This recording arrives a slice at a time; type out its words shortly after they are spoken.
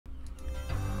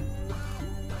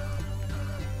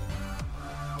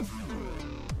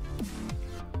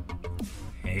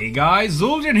Hey guys,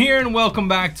 Zueljin here, and welcome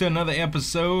back to another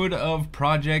episode of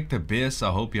Project Abyss.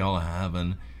 I hope y'all are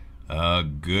having a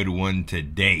good one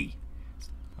today.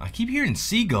 I keep hearing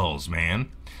seagulls,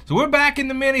 man. So we're back in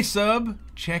the mini-sub,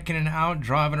 checking it out,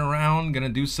 driving around, gonna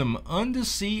do some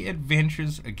undersea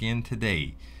adventures again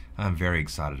today. I'm very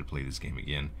excited to play this game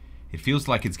again. It feels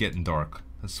like it's getting dark.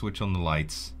 Let's switch on the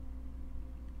lights.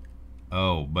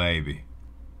 Oh, baby.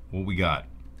 What we got?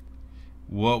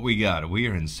 What we got? We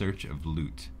are in search of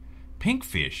loot.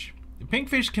 Pinkfish. The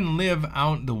pinkfish can live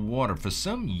out in the water for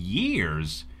some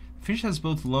years. The fish has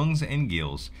both lungs and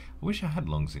gills. I wish I had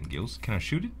lungs and gills. Can I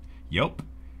shoot it? Yup.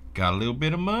 Got a little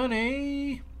bit of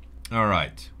money.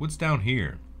 Alright. What's down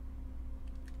here?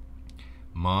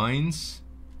 Mines.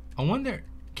 I wonder,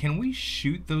 can we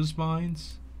shoot those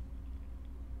mines?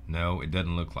 No, it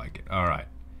doesn't look like it. Alright.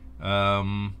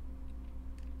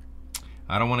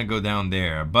 I don't want to go down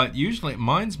there, but usually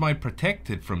mines might protect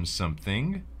it from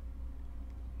something.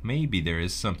 Maybe there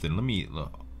is something. Let me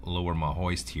lower my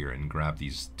hoist here and grab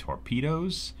these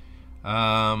torpedoes.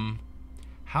 How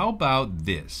about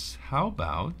this? How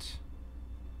about...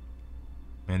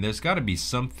 Man, there's got to be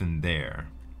something there.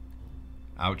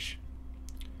 Ouch.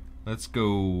 Let's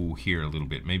go here a little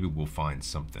bit. Maybe we'll find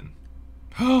something.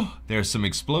 Oh, there's some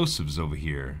explosives over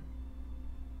here.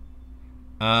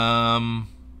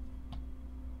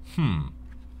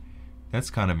 That's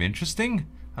kind of interesting.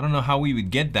 I don't know how we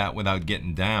would get that without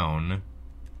getting down.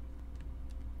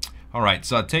 Alright,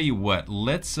 so I'll tell you what.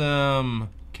 Let's, can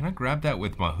I grab that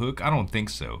with my hook? I don't think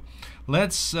so.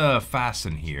 Let's,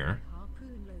 fasten here.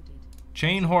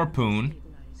 Chain harpoon.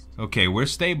 Okay, we're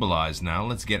stabilized now.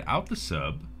 Let's get out the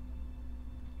sub.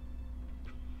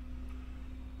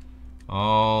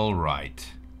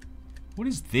 Alright. What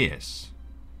is this?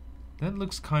 That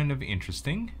looks kind of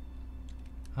interesting.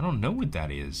 I don't know what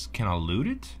that is. Can I loot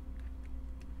it?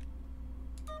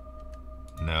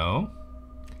 No.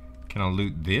 Can I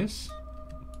loot this?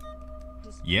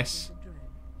 Yes.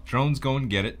 Drones go and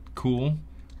get it. Cool.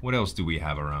 What else do we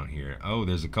have around here? Oh,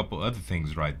 there's a couple other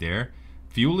things right there.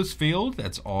 Fuel is filled.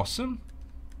 That's awesome.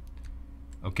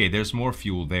 Okay, there's more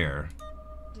fuel there.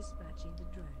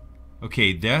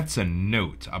 Okay, that's a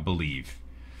note, I believe.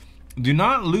 Do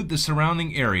not loot the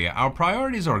surrounding area. Our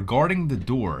priorities are guarding the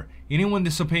door. Anyone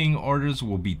disobeying orders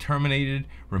will be terminated.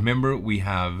 Remember, we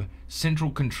have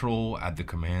central control at the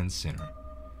command center.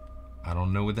 I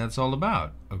don't know what that's all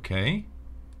about. Okay.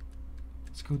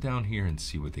 Let's go down here and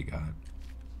see what they got.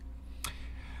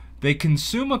 They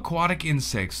consume aquatic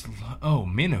insects. Oh,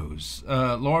 minnows.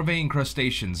 Larvae and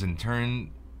crustaceans in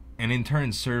turn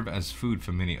serve as food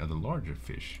for many other larger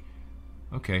fish.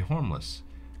 Okay, harmless.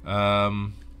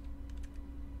 I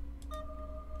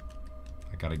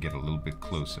gotta get a little bit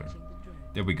closer.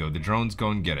 There we go. The drones go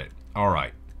and get it.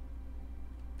 Alright.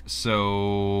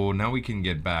 So now we can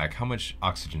get back. How much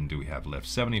oxygen do we have left?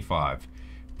 75.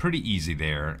 Pretty easy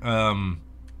there.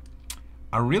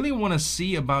 I really want to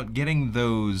see about getting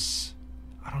those.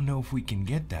 I don't know if we can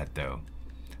get that though.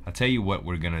 I'll tell you what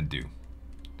we're gonna do.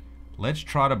 Let's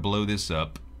try to blow this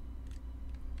up.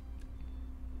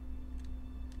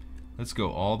 Let's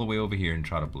go all the way over here and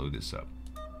try to blow this up.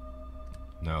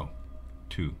 No.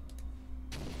 2.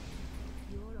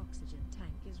 Your oxygen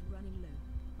tank is running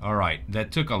low. Alright, that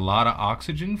took a lot of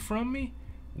oxygen from me?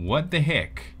 What the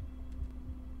heck?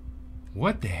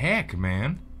 What the heck,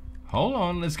 man? Hold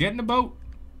on, let's get in the boat.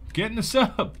 Get in the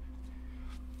sub.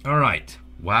 Alright.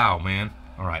 Wow, man.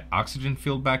 Alright, oxygen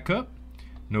filled back up.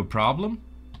 No problem.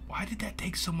 Why did that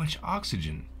take so much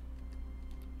oxygen?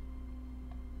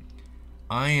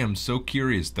 I am so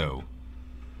curious though.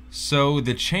 So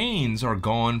the chains are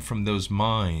gone from those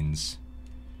mines.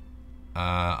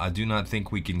 I do not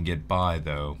think we can get by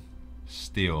though.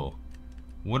 Still.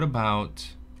 What about...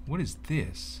 What is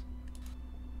this?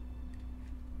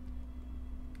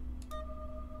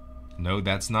 No,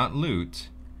 that's not loot.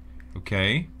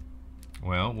 Okay.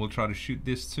 Well, we'll try to shoot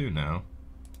this too now.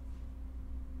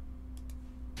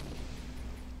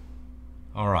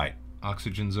 Alright.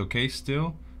 Oxygen's okay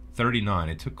still? 39.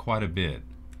 It took quite a bit.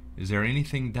 Is there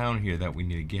anything down here that we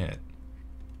need to get?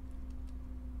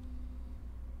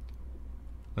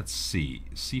 Let's see.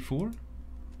 C4?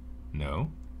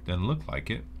 No. Doesn't look like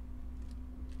it.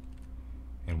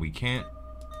 And we can't...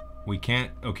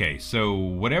 Okay, so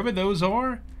whatever those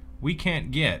are, we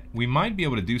can't get. We might be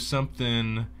able to do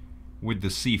something with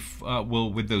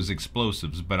the with those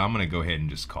explosives, but I'm gonna go ahead and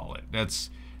just call it. That's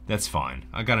fine.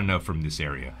 I got enough from this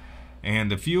area. And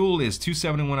the fuel is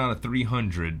 271 out of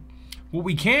 300. What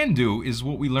we can do is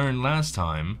what we learned last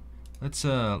time. Let's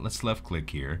left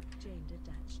click here. Chain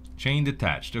detached. Chain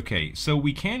detached. Okay, so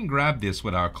we can grab this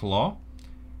with our claw.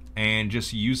 and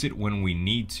just use it when we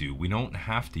need to. We don't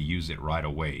have to use it right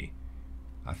away.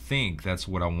 I think that's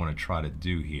what I want to try to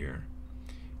do here.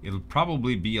 It'll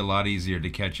probably be a lot easier to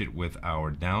catch it with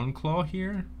our down claw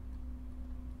here.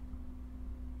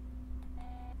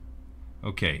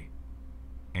 Okay,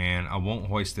 and I won't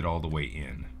hoist it all the way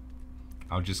in.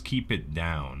 I'll just keep it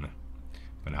down.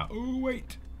 But now, oh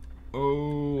wait,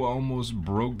 oh, I almost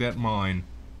broke that mine.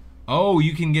 Oh,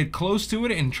 you can get close to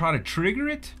it and try to trigger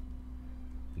it?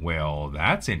 Well,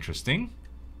 that's interesting.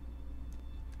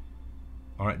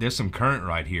 Alright, there's some current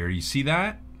right here. You see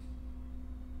that?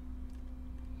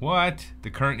 What?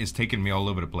 The current is taking me all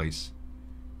over the place.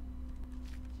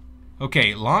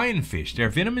 Okay, lionfish. Their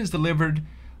venom is delivered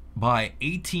by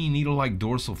 18 needle-like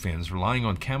dorsal fins, relying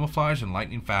on camouflage and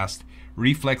lightning-fast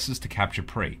reflexes to capture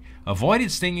prey. Avoid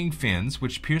its stinging fins,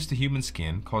 which pierce the human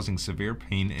skin, causing severe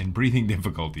pain and breathing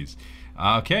difficulties.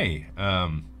 Okay,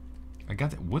 I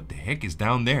got that. What the heck is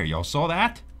down there? Y'all saw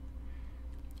that?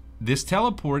 This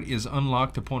teleport is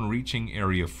unlocked upon reaching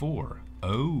Area 4.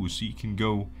 Oh, so you can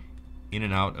go in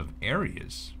and out of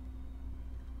areas.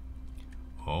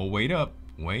 Oh, wait up.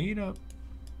 Wait up.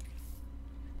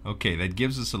 Okay, that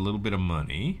gives us a little bit of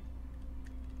money.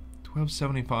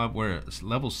 1275, we're at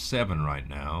level 7 right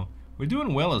now. We're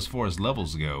doing well as far as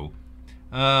levels go.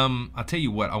 I'll tell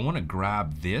you what, I want to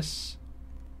grab this.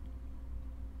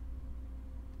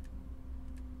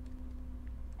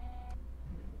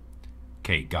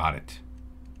 Okay, got it.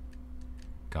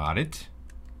 Got it.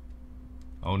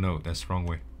 Oh no, that's the wrong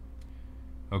way.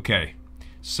 Okay,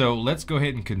 so let's go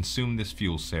ahead and consume this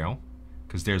fuel cell,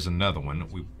 because there's another one.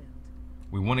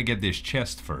 We want to get this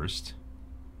chest first.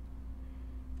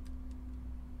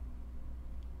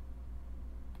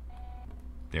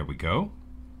 There we go.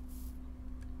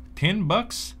 10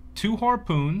 bucks, 2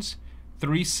 harpoons,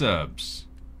 3 subs.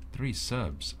 3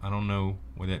 subs. I don't know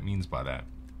what that means by that.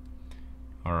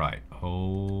 Alright,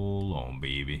 hold on,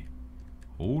 baby.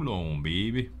 Hold on,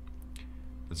 baby.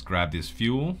 Let's grab this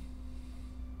fuel.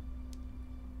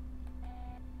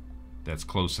 That's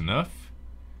close enough.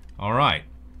 Alright,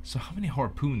 so how many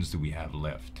harpoons do we have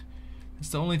left? That's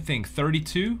the only thing.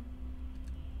 32?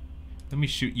 Let me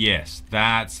shoot. Yes,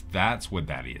 that's what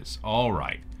that is.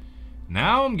 Alright.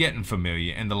 Now I'm getting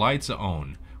familiar, and the lights are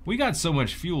on. We got so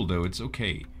much fuel, though, it's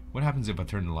okay. What happens if I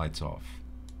turn the lights off?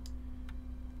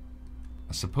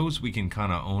 I suppose we can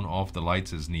kind of on off the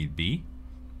lights as need be.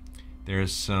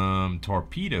 There's some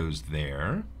torpedoes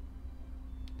there.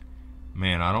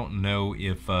 Man, I don't know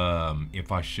if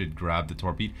I should grab the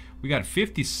torpedo. We got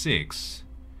 56.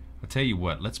 I'll tell you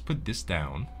what, let's put this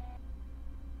down.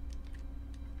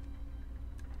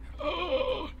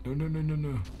 Oh,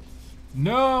 no.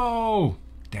 No!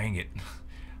 Dang it.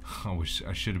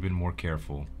 I should have been more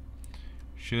careful.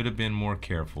 Should have been more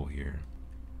careful here.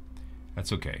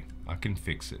 That's okay. I can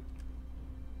fix it.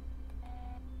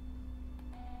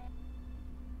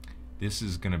 This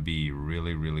is gonna be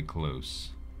really, really close.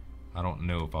 I don't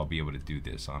know if I'll be able to do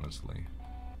this, honestly.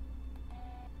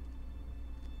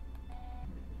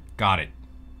 Got it.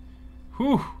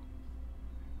 Whew.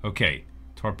 Okay,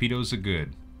 torpedoes are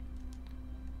good.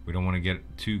 We don't want to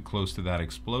get too close to that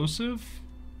explosive.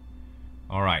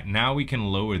 Alright, now we can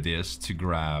lower this to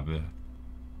grab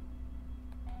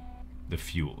the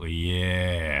fuel.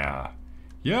 Yeah.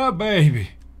 Yeah,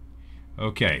 baby.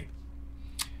 Okay.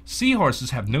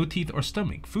 Seahorses have no teeth or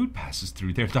stomach. Food passes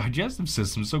through their digestive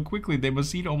system so quickly they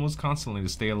must eat almost constantly to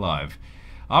stay alive.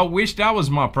 I wish that was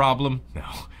my problem. No,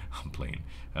 I'm playing.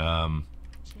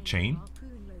 Chain?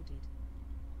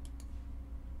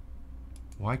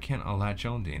 Why can't I latch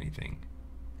on to anything?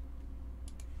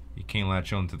 You can't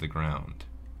latch on to the ground.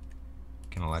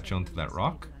 Can I latch on to that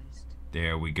rock?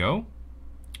 There we go.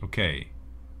 Okay.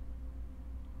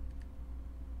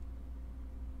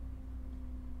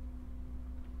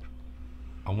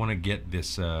 I want to get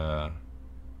this, I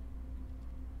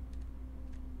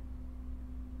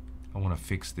want to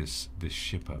fix this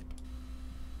ship up.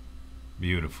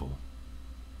 Beautiful.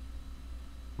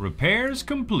 Repairs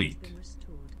complete.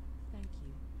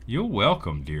 You're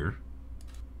welcome, dear.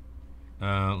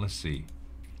 Let's see.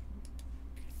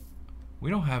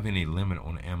 We don't have any limit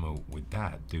on ammo with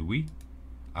that, do we?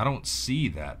 I don't see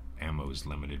that ammo is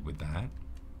limited with that.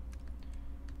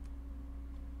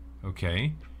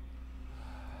 Okay.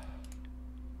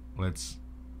 Let's...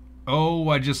 Oh,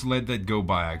 I just let that go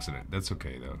by accident. That's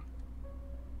okay, though.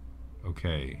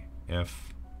 Okay.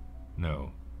 F...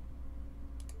 No.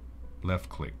 Left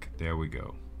click. There we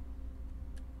go.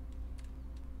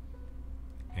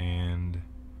 And...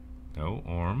 No,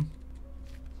 arm.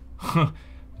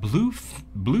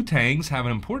 Blue tangs have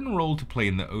an important role to play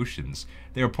in the oceans.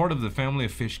 They are part of the family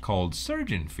of fish called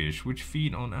surgeon fish, which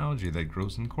feed on algae that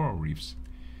grows in coral reefs.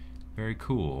 Very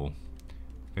cool.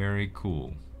 Very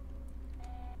cool.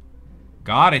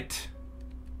 Got it.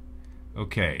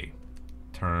 Okay.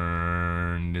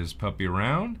 Turn this puppy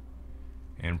around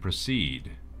and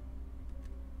proceed.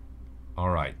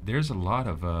 All right. There's a lot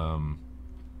of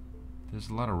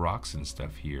rocks and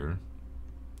stuff here.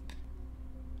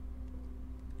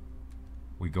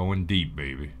 We going deep,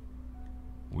 baby.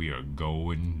 We are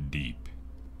going deep.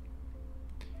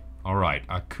 All right.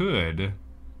 I could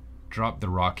drop the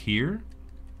rock here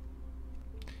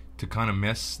to kind of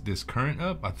mess this current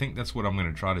up. I think that's what I'm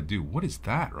going to try to do. What is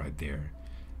that right there?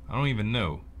 I don't even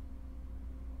know.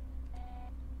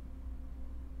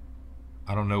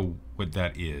 I don't know what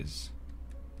that is.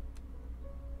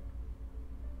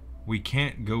 We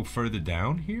can't go further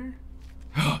down here?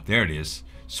 There it is.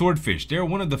 Swordfish. They are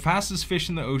one of the fastest fish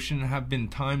in the ocean and have been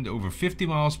timed over 50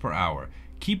 miles per hour.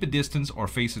 Keep a distance or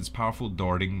face its powerful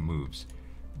darting moves.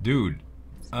 Dude.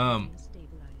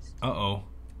 Uh-oh.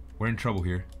 We're in trouble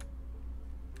here.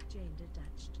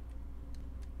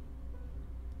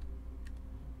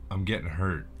 I'm getting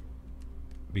hurt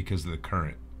because of the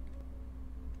current.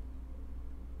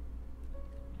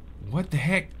 What the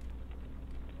heck?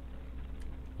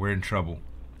 We're in trouble.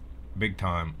 Big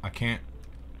time. I can't.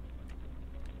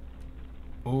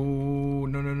 Oh,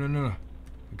 no, no, no, no. I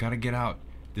gotta get out.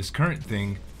 This current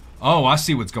thing. Oh, I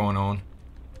see what's going on.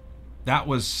 That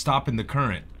was stopping the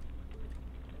current.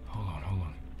 Hold on, hold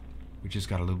on. We just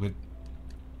got a little bit.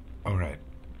 Alright.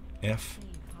 F.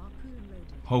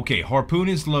 Okay, harpoon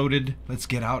is loaded. Let's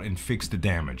get out and fix the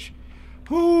damage.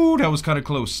 Ooh, that was kind of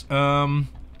close.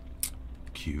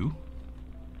 Q.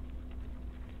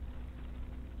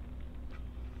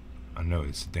 I know,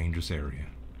 it's a dangerous area.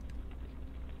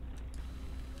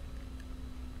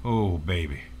 Oh,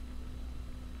 baby.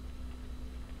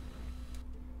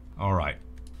 Alright.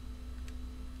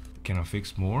 Can I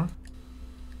fix more?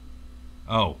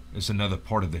 Oh, it's another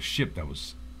part of the ship that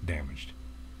was damaged.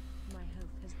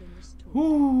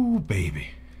 Ooh, baby.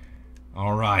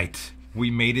 Alright.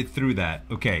 We made it through that.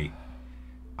 Okay.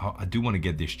 I do want to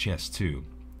get this chest too.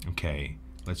 Okay.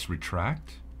 Let's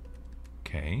retract.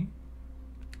 Okay.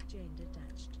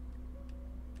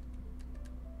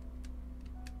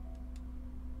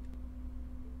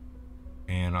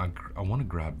 And I want to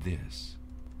grab this.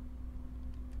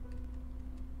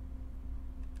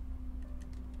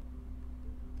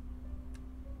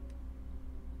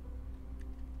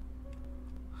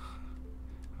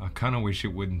 I kind of wish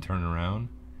it wouldn't turn around.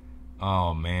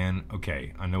 Oh man,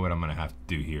 okay, I know what I'm gonna have to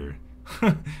do here.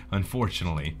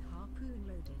 Unfortunately.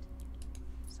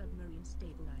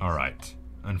 Alright.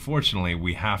 Unfortunately,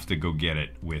 we have to go get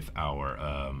it with our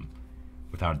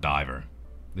diver.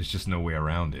 There's just no way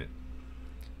around it.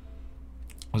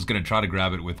 I was gonna try to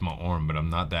grab it with my arm, but I'm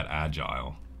not that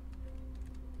agile.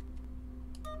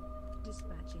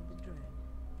 Dispatching the drone.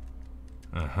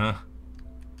 Uh-huh.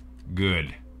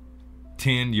 Good.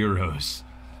 10 euros.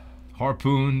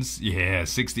 Harpoons, yeah,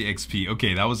 60 XP.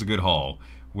 Okay, that was a good haul.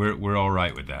 We're all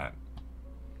right with that.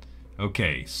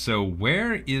 Okay, so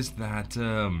where is that?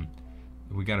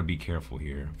 We gotta be careful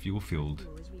here. Fuel filled.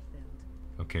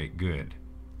 Okay, good.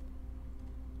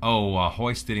 Oh,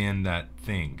 hoisted in that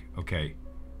thing. Okay.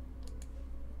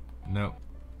 No.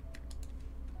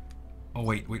 Oh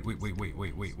wait.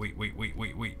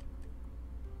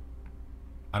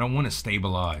 I don't want to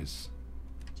stabilize.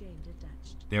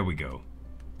 There we go.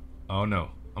 Oh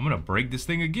no. I'm gonna break this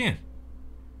thing again.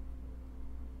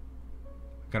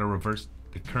 Gotta reverse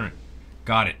the current.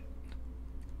 Got it.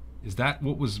 Is that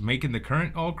what was making the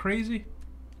current all crazy?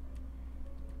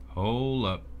 Hold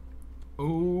up.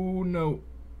 Oh no.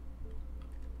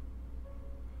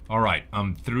 Alright,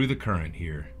 I'm through the current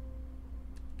here.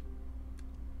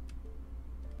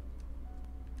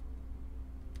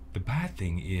 The bad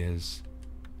thing is,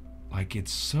 like,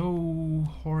 it's so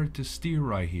hard to steer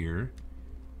right here.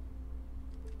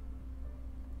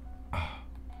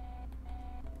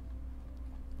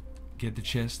 Get the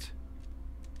chest.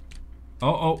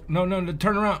 Oh, no,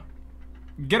 turn around.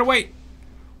 Get away.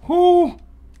 Whoo!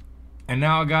 And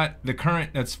now I got the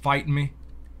current that's fighting me.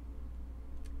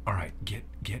 Alright, get.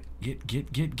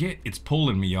 It's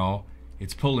pulling me, y'all.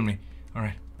 It's pulling me.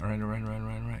 Alright.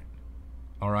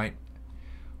 Alright.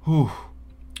 Whew.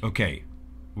 Okay.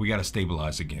 We gotta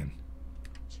stabilize again.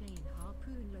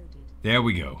 There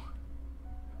we go.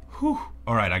 Whew.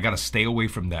 Alright, I gotta stay away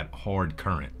from that hard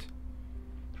current.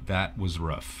 That was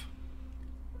rough.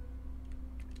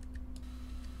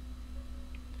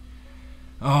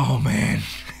 Oh man.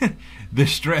 The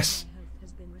stress.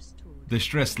 The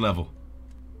stress level.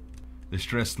 The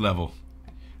stress level.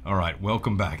 Alright,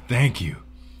 welcome back. Thank you.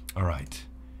 Alright.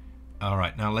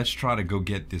 Alright, now let's try to go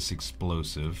get this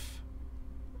explosive.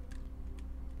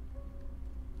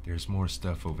 There's more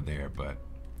stuff over there, but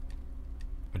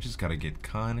I just gotta get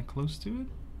kinda close to it.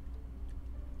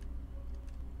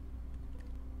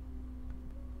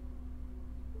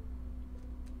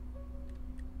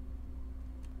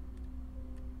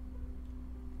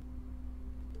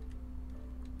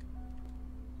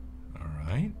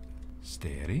 Alright.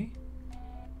 Steady.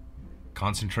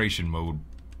 Concentration mode.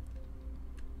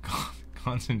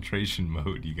 Concentration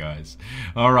mode, you guys.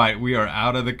 Alright, we are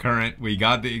out of the current. We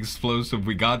got the explosive.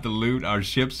 We got the loot. Our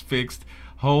ship's fixed.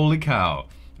 Holy cow.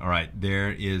 Alright,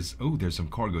 there is... Oh, there's some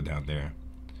cargo down there.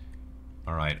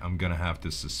 Alright, I'm gonna have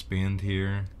to suspend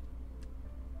here.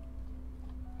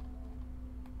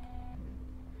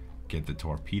 Get the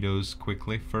torpedoes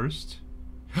quickly first.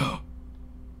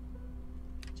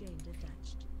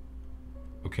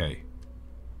 Okay.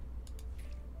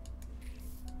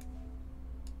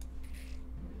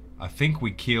 I think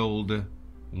we killed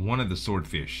one of the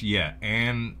swordfish. Yeah,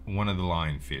 and one of the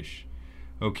lionfish.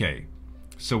 Okay.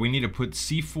 So we need to put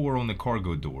C4 on the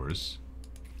cargo doors,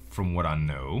 from what I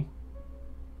know.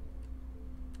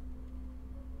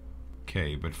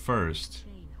 Okay, but first...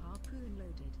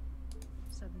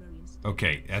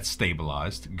 Okay, that's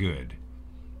stabilized. Good.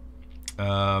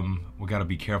 We gotta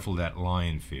be careful of that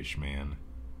lionfish, man.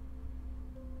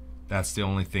 That's the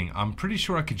only thing. I'm pretty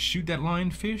sure I could shoot that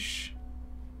lionfish,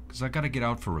 because I gotta get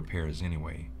out for repairs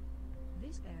anyway.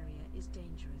 This area is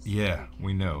dangerous. Yeah,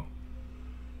 we know.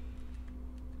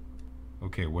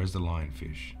 Okay, where's the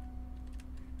lionfish?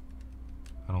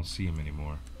 I don't see him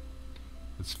anymore.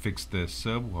 Let's fix the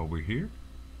sub while we're here.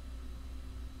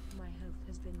 My health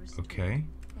has been restored. Okay.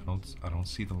 I don't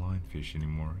see the lionfish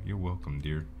anymore. You're welcome,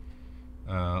 dear.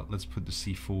 Let's put the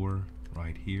C4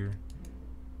 right here.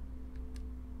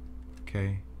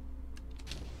 Okay.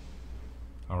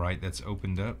 Alright, that's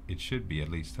opened up. It should be, at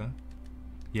least, huh?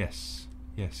 Yes.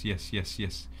 Yes, yes, yes,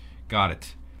 yes. Got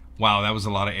it. Wow, that was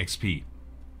a lot of XP.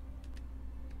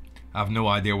 I have no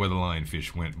idea where the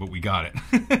lionfish went, but we got it.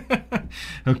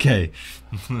 Okay.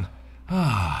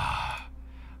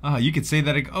 You could say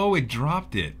that. Oh, it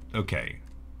dropped it. Okay.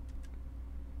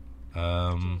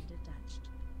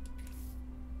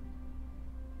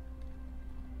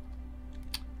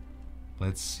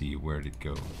 Let's see, where'd it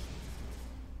go?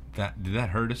 Did that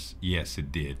hurt us? Yes,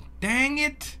 it did. Dang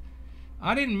it!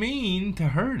 I didn't mean to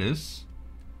hurt us.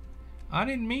 I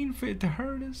didn't mean for it to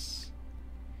hurt us.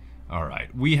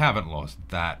 Alright, we haven't lost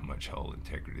that much hull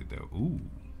integrity though. Ooh.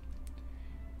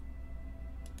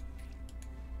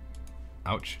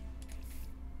 Ouch.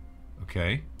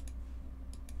 Okay.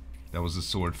 That was a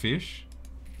swordfish.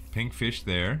 Pink fish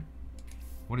there.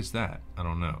 What is that? I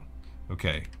don't know.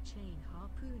 Okay. Chain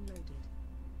harpoon loaded.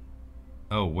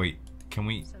 Oh, wait. Can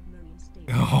we... Submarine station.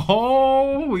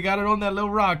 Oh, we got it on that little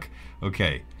rock.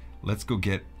 Okay. Let's go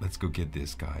get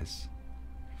this, guys.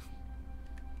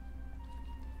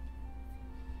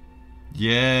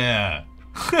 Yeah.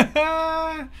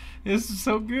 This is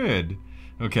so good.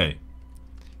 Okay.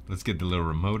 Let's get the little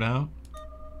remote out.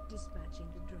 Dispatching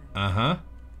the drone. Uh-huh.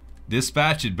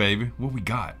 Dispatch it, baby. What we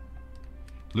got?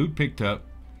 Loot picked up.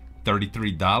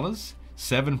 $33.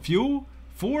 7 fuel.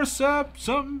 4 sub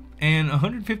something. And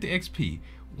 150 XP.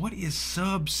 What is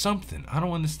sub something? I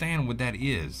don't understand what that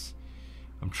is.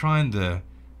 I'm trying to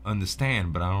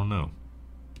understand, but I don't know.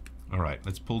 Alright,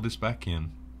 let's pull this back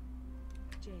in.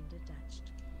 Chain detached.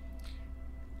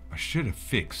 I should have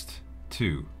fixed,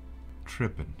 too.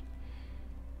 Tripping.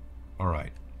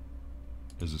 Alright.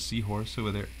 There's a seahorse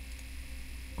over there.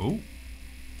 Oh.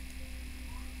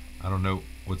 I don't know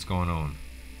what's going on.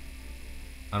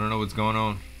 I don't know what's going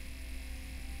on.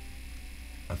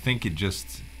 I think it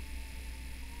just...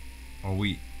 Are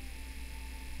we...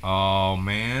 Oh,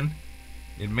 man.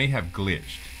 It may have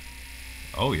glitched.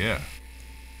 Oh, yeah.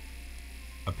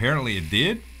 Apparently it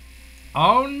did.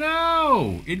 Oh,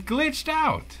 no! It glitched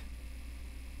out.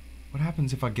 What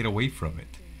happens if I get away from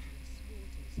it?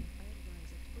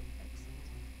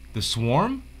 The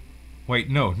swarm? Wait,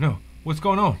 no, no. What's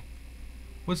going on?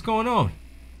 What's going on?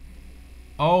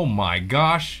 Oh my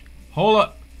gosh. Hold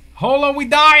up. Hold on, we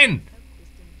dying.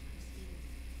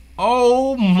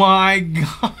 Oh my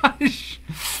gosh.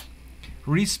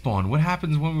 Respawn. What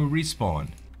happens when we respawn?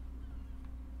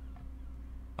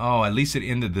 Oh, at least it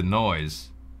ended the noise.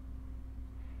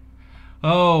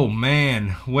 Oh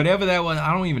man. Whatever that was,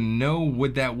 I don't even know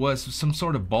what that was. Some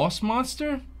sort of boss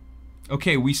monster?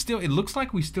 Okay, it looks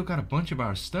like we still got a bunch of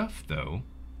our stuff though.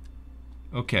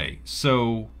 Okay,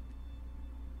 so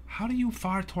How do you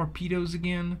fire torpedoes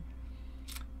again?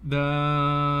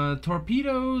 The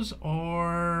torpedoes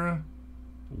are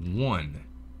 1.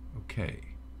 Okay.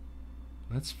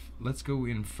 Let's go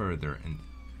in further and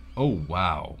oh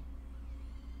wow.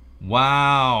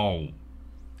 Wow.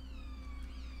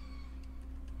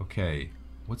 Okay.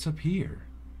 What's up here?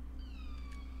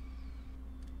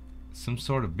 Some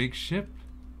sort of big ship?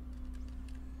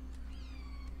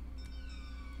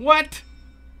 What?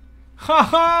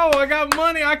 Oh, I got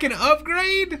money. I can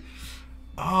upgrade?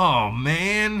 Oh,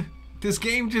 man. This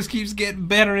game just keeps getting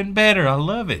better and better. I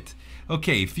love it.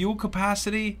 Okay, fuel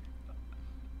capacity.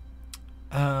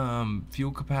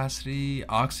 Fuel capacity,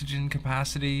 oxygen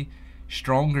capacity,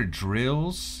 stronger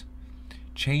drills,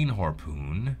 chain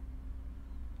harpoon.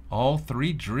 All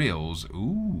 3 drills.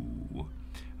 Ooh.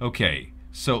 Okay,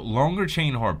 so longer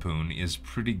chain harpoon is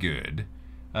pretty good.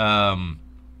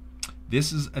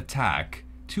 This is attack.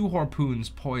 2 harpoons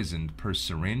poisoned per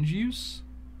syringe use.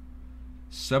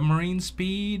 Submarine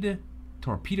speed,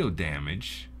 torpedo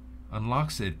damage,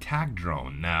 unlocks the attack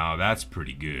drone. Now that's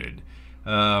pretty good.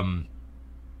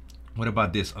 What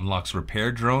about this? Unlocks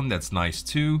repair drone. That's nice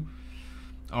too.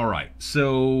 Alright,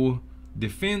 so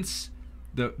defense,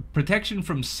 the protection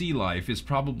from sea life is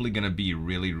probably going to be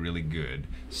really, really good.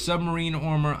 Submarine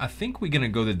armor, I think we're going to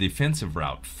go the defensive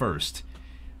route first.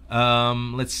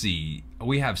 Let's see.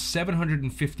 We have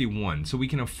 751, so we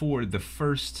can afford the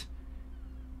first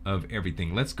of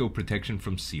everything. Let's go protection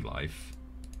from sea life.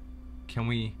 Can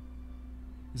we...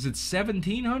 Is it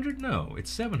 1700? No,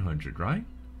 it's 700, right?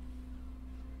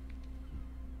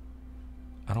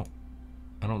 I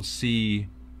don't see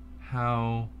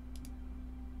how...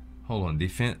 Hold on,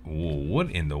 defense... Whoa,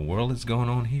 what in the world is going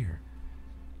on here?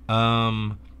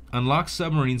 Unlock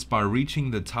submarines by reaching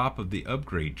the top of the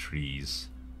upgrade trees.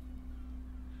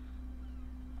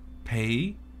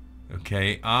 Pay?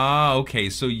 Okay. Ah, okay,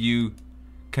 so you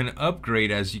can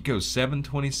upgrade as you go.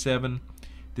 727.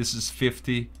 This is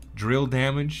 50. Drill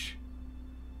damage.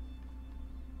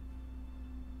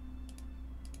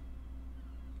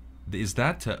 Is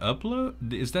that to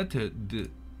upload? Is that to...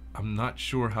 I'm not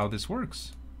sure how this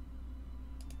works.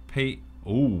 Pay...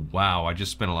 Oh, wow. I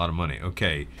just spent a lot of money.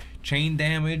 Okay. Chain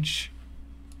damage.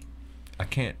 I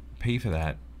can't pay for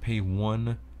that. Pay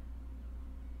 1.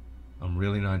 I'm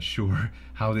really not sure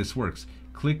how this works.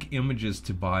 Click images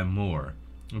to buy more.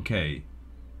 Okay.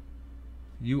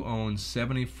 You own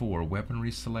 74.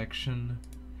 Weaponry selection.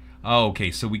 Oh,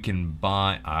 okay, so we can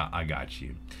buy... I got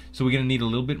you. So we're going to need a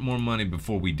little bit more money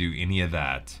before we do any of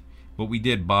that. But we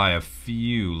did buy a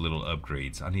few little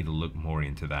upgrades. I need to look more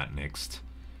into that next.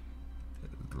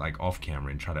 Like off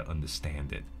camera and try to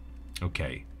understand it.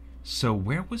 Okay. So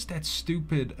where was that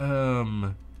stupid...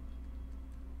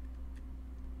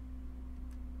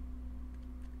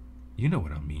 You know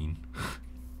what I mean.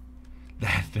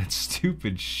 that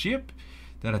stupid ship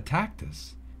that attacked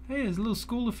us. Hey, there's a little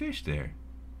school of fish there.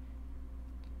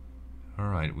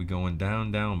 Alright, we going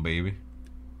down, down, baby.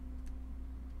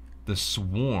 The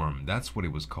Swarm. That's what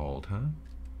it was called, huh?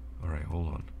 Alright, hold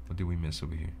on. What did we miss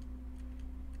over here?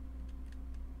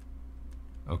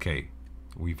 Okay,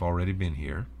 we've already been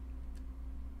here.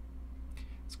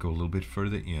 Let's go a little bit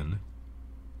further in.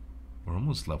 We're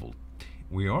almost level 10.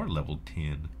 We are level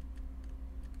 10.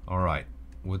 Alright,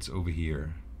 what's over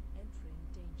here?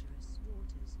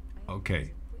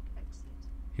 Okay.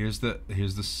 Here's the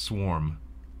Swarm.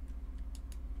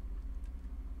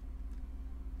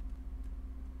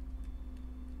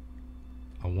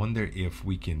 I wonder if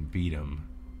we can beat them.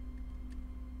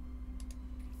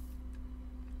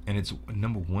 And it's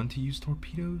number 1 to use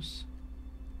torpedoes?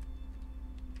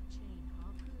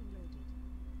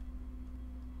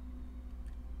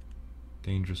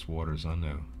 Dangerous waters, I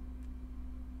know.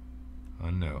 I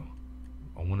know.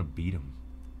 I want to beat them.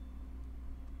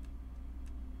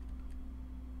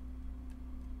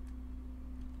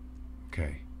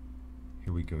 Okay.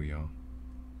 Here we go, y'all.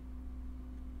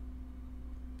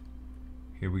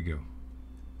 Here we go.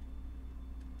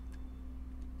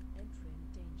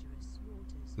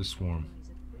 The Swarm.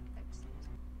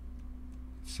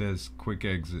 It says quick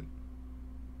exit.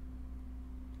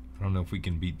 I don't know if we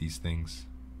can beat these things.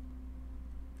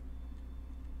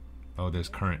 Oh, there's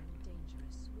current.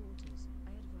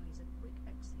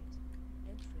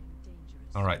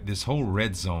 Alright, this whole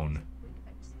red zone.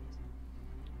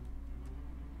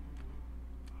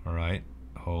 Alright,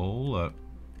 hold up.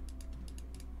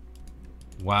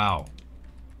 Wow.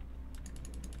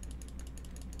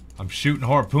 I'm shooting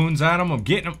harpoons at him. I'm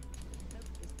getting him.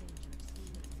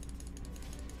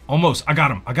 Almost. I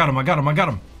got him. I got him. I got him. I got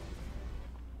him.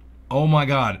 Oh my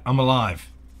God. I'm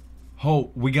alive.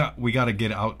 Oh, we got to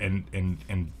get out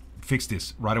and fix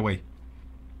this right away.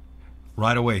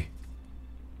 Right away.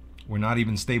 We're not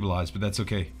even stabilized, but that's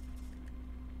okay.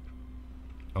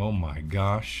 Oh my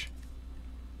gosh.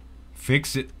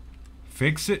 Fix it.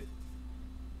 Fix it.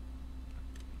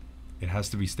 It has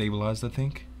to be stabilized, I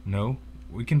think. No,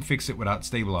 we can fix it without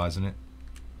stabilizing it.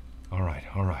 Alright,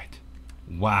 alright.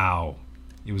 Wow.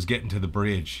 It was getting to the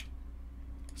bridge.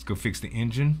 Let's go fix the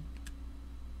engine.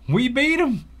 We beat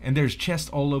him! And there's chests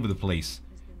all over the place.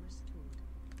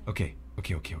 Okay,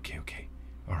 okay, okay, okay, okay.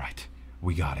 Alright,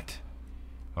 we got it.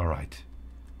 Alright.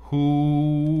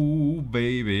 Ooh,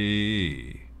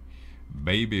 baby.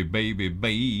 Baby, baby,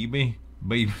 baby.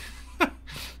 Baby.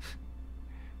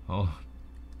 Oh.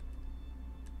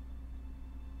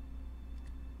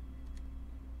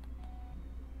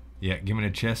 Yeah, give me the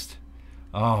chest.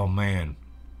 Oh, man.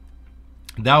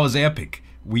 That was epic.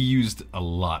 We used a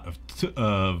lot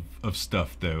of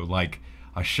stuff, though. Like,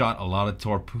 I shot a lot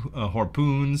of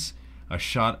harpoons. I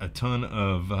shot a ton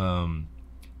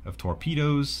of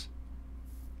torpedoes.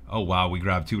 Oh, wow, we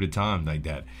grabbed 2 at a time like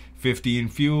that. 50 in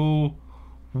fuel.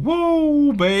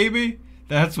 Whoa, baby.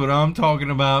 That's what I'm talking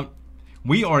about.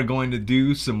 We are going to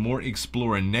do some more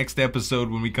exploring next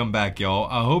episode when we come back, y'all.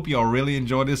 I hope y'all really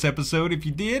enjoyed this episode. If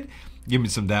you did, give me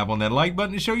some dab on that like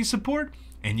button to show your support.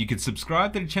 And you can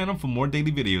subscribe to the channel for more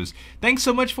daily videos. Thanks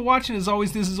so much for watching. As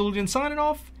always, this is Zueljin signing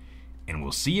off. And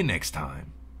we'll see you next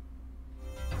time.